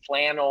I wearing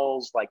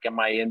flannels? Like, am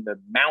I in the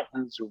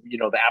mountains or,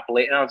 the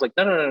Appalachian? And I was like,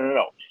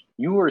 no.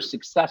 You are a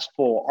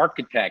successful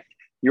architect.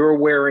 You're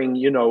wearing,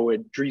 a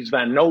Dries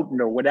Van Noten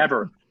or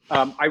whatever.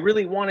 I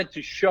really wanted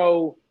to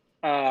show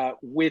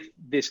with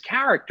this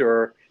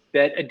character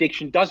that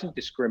addiction doesn't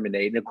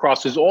discriminate and it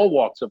crosses all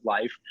walks of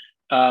life.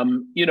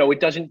 It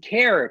doesn't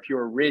care if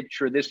you're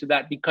rich or this or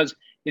that, because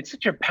it's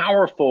such a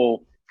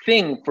powerful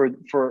thing for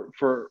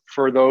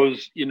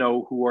those,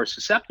 who are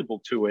susceptible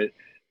to it,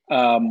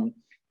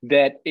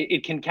 that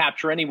it can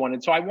capture anyone.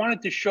 And so I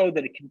wanted to show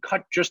that it can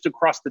cut just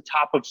across the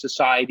top of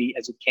society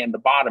as it can the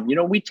bottom.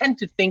 We tend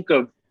to think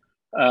of,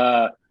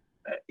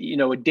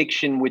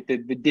 addiction with the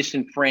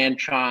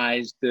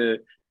disenfranchised, the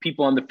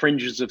people on the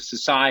fringes of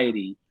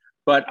society.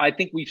 But I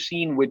think we've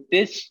seen with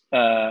this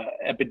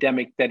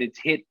epidemic that it's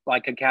hit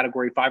like a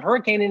Category 5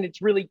 hurricane, and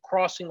it's really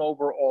crossing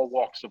over all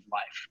walks of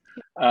life.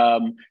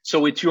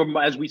 So it's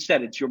as we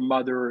said, it's your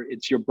mother,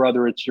 it's your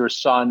brother, it's your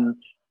son,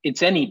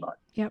 it's anybody.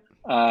 Yep.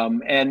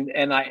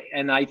 And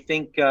I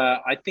think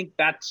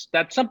that's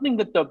something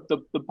that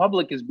the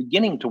public is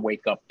beginning to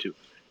wake up to,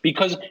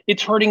 because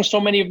it's hurting so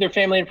many of their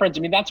family and friends.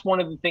 I mean, that's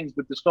one of the things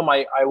with this film.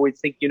 I always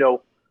think,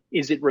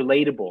 is it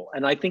relatable?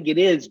 And I think it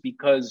is,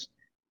 because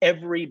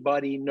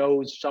everybody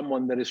knows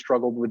someone that has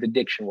struggled with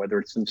addiction, whether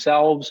it's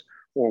themselves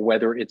or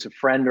whether it's a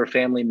friend or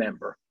family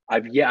member.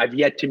 I've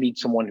yet to meet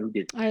someone who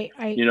did.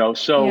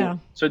 So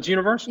it's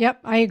universal.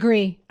 Yep, I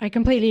agree. I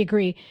completely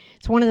agree.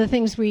 It's one of the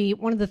themes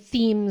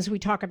we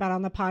talk about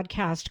on the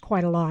podcast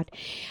quite a lot.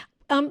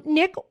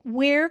 Nick,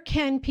 where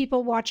can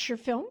people watch your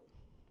film?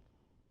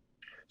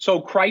 So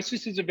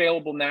Crisis is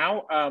available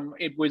now.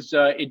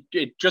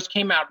 It just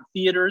came out in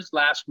theaters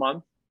last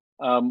month.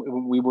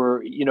 We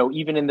were,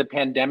 even in the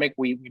pandemic,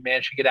 we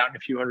managed to get out in a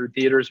few hundred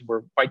theaters.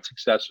 We're quite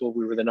successful.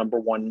 We were the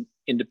 #1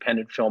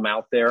 independent film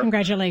out there.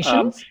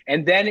 Congratulations.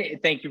 And then,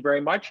 thank you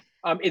very much.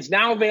 It's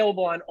now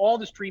available on all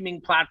the streaming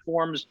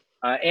platforms,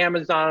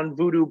 Amazon,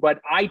 Vudu,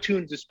 but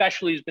iTunes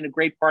especially has been a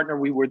great partner.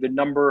 We were the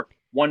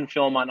 #1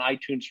 film on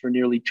iTunes for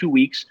nearly 2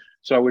 weeks.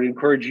 So I would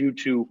encourage you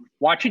to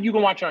watch it. You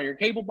can watch it on your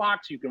cable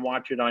box. You can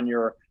watch it on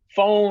your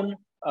phone.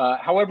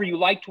 However you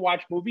like to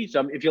watch movies.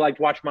 If you like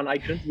to watch them on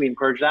iTunes, we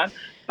encourage that.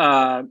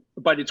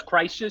 But it's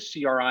Crisis,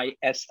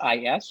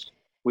 CRISIS,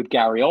 with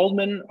Gary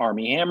Odman,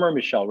 Armie Hammer,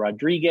 Michelle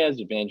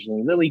Rodriguez,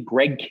 Evangeline Lilly,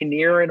 Greg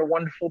Kinnear in a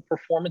wonderful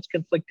performance,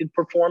 conflicted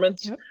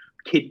performance, yep.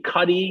 Kid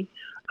Cudi,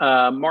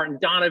 Martin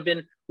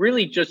Donovan,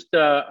 really just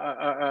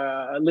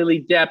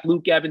Lily Depp,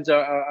 Luke Evans,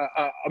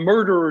 a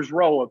murderer's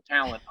row of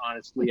talent,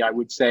 honestly, I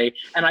would say.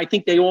 And I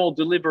think they all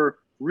deliver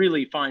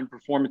really fine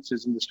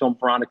performances in this film.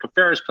 Veronica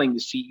Ferris playing the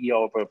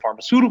CEO of a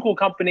pharmaceutical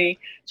company,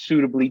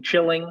 suitably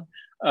chilling.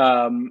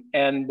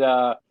 And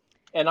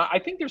I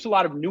think there's a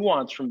lot of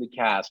nuance from the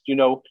cast.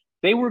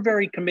 They were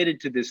very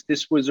committed to this.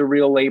 This was a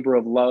real labor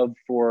of love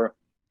for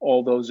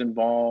all those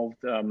involved.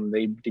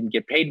 They didn't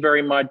get paid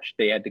very much.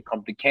 They had to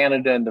come to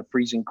Canada in the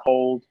freezing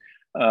cold.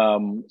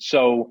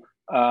 So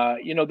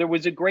there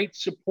was a great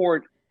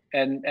support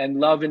and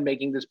love in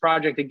making this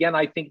project. Again,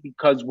 I think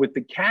because with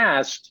the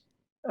cast,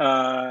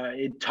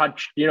 it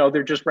touched,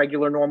 they're just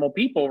regular, normal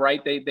people,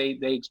 right? They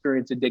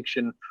experience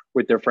addiction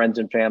with their friends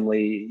and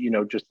family,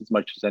 just as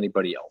much as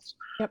anybody else.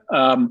 Yep.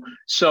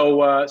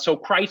 So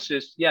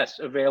Crisis, yes,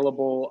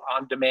 available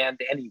on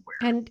demand anywhere.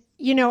 And,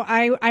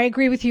 I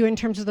agree with you in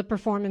terms of the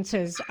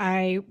performances.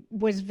 I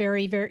was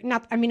very, very,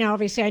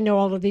 obviously I know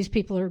all of these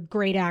people are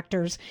great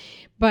actors,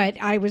 but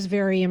I was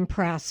very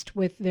impressed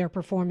with their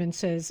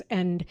performances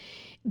and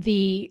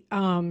the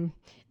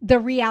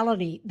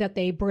reality that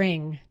they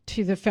bring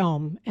to the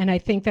film. And I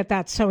think that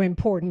that's so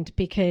important,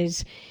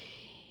 because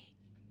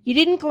you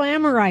didn't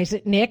glamorize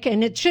it, Nick,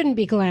 and it shouldn't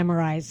be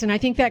glamorized. And I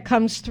think that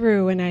comes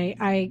through. And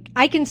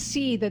I can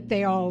see that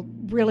they all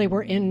really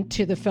were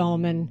into the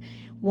film and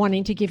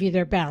wanting to give you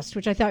their best,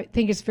 which I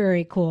think is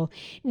very cool.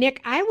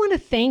 Nick, I want to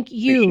thank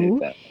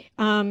you.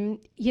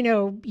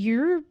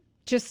 You're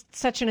just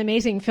such an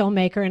amazing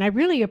filmmaker, and I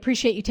really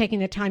appreciate you taking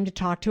the time to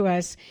talk to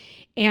us.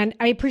 And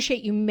I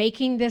appreciate you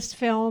making this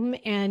film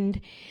and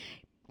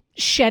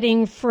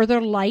shedding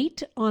further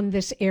light on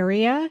this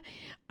area.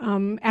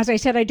 As I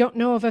said, I don't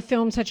know of a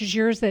film such as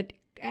yours that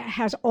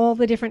has all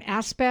the different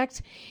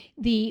aspects.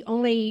 The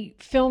only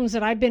films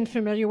that I've been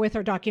familiar with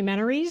are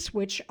documentaries,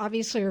 which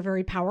obviously are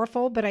very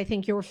powerful, but I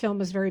think your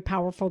film is very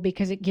powerful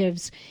because it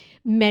gives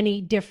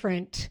many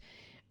different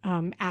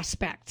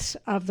aspects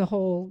of the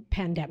whole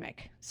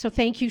pandemic. So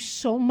thank you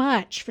so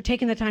much for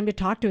taking the time to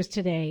talk to us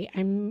today.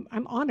 I'm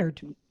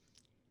honored.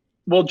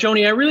 Well,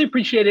 Joni, I really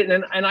appreciate it.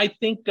 And I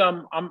think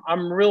I'm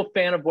a real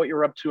fan of what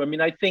you're up to. I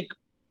mean, I think,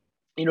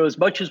 as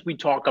much as we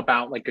talk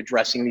about like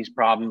addressing these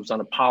problems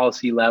on a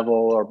policy level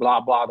or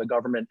blah, blah, the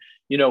government,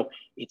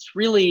 it's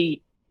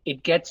really,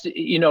 it gets,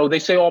 they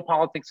say all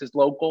politics is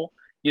local,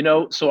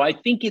 so I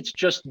think it's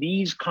just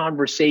these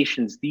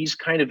conversations, these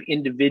kind of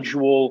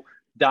individual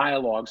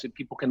dialogues that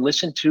people can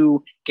listen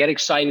to, get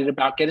excited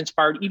about, get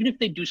inspired, even if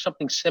they do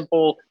something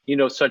simple,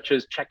 such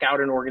as check out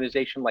an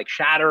organization like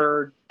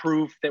Shatter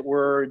Proof that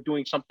we're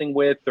doing something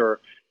with, or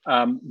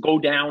go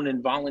down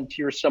and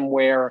volunteer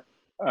somewhere,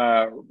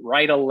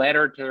 write a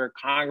letter to their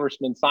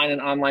congressman, sign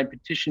an online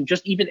petition,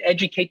 just even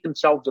educate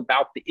themselves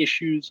about the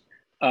issues.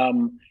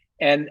 And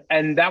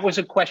that was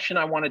a question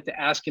I wanted to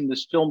ask in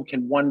this film.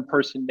 Can one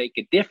person make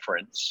a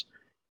difference?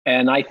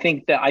 And I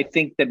think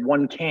that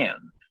one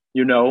can.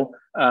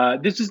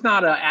 This is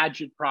not an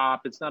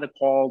agitprop. It's not a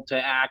call to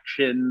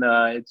action.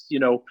 That's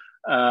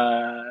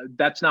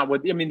not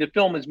what, the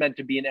film is meant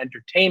to be an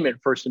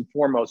entertainment first and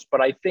foremost. But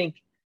I think,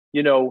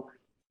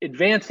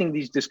 advancing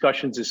these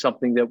discussions is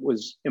something that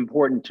was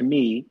important to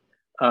me,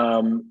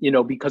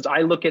 because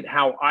I look at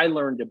how I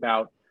learned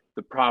about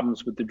the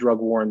problems with the drug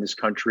war in this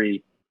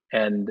country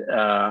and,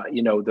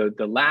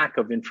 the lack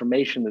of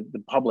information that the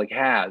public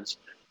has,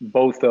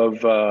 both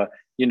of,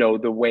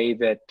 the way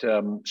that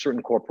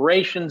certain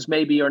corporations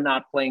maybe are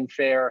not playing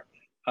fair,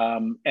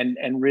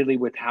 and really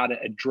with how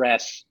to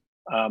address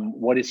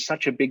what is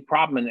such a big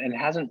problem and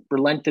hasn't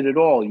relented at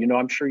all.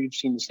 I'm sure you've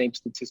seen the same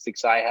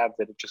statistics I have,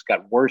 that it just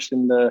got worse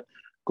in the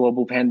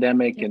global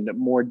pandemic and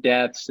more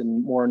deaths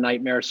and more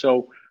nightmares.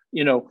 So,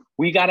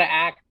 we got to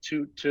act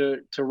to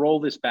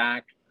roll this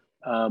back,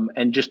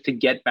 and just to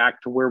get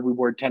back to where we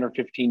were 10 or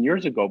 15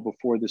 years ago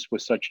before this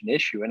was such an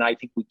issue. And I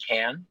think we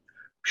can,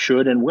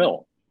 should, and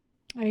will.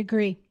 I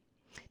agree.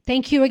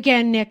 Thank you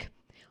again, Nick.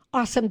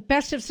 Awesome.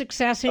 Best of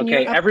success in your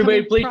upcoming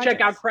everybody, please projects.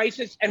 check out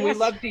Crisis. And We'd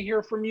love to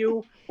hear from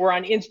you. We're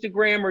on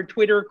Instagram or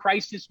Twitter,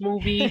 Crisis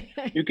Movie.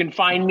 You can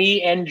find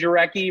me and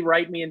Jarecki.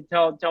 Write me and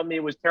tell me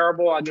it was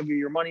terrible. I'll give you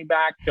your money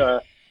back.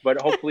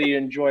 But hopefully you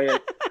enjoy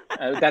it.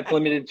 That's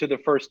limited to the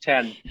first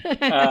 10.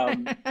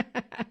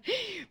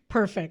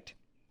 Perfect.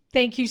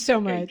 Thank you so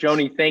much.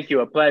 Joni, thank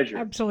you. A pleasure.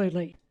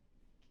 Absolutely.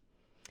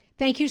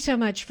 Thank you so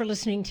much for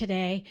listening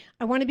today.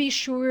 I want to be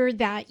sure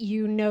that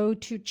you know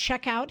to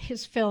check out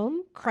his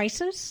film,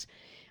 Crisis.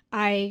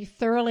 I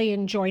thoroughly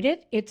enjoyed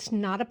it. It's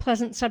not a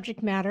pleasant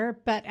subject matter,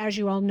 but as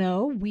you all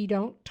know, we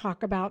don't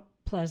talk about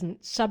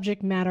pleasant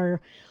subject matter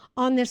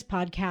on this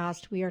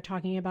podcast. We are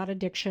talking about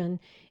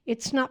addiction.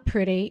 It's not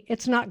pretty.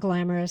 It's not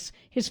glamorous.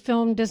 His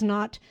film does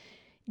not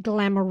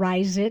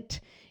glamorize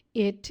it.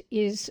 It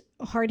is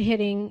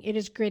hard-hitting. It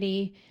is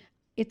gritty.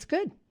 It's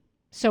good.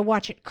 So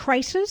watch it.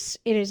 Crisis.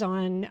 It is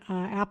on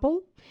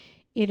Apple.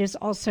 It is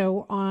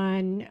also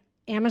on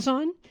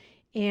Amazon,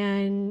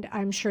 and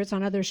I'm sure it's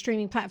on other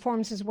streaming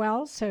platforms as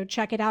well. So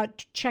check it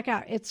out.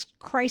 It's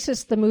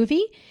Crisis the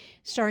movie,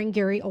 starring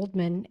Gary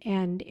Odman,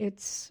 and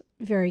it's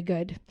very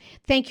good.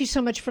 Thank you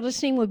so much for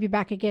listening. We'll be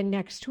back again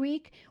next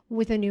week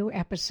with a new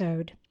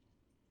episode.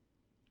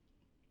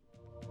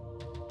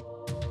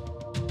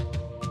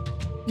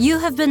 You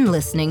have been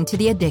listening to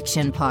the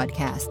Addiction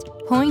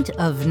Podcast, Point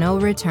of No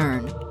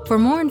Return. For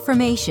more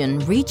information,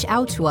 reach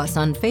out to us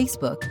on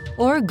Facebook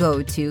or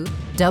go to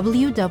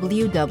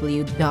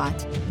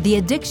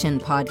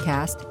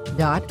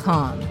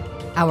www.theaddictionpodcast.com.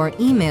 Our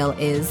email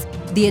is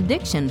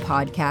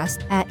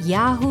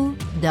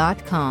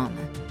theaddictionpodcast@yahoo.com.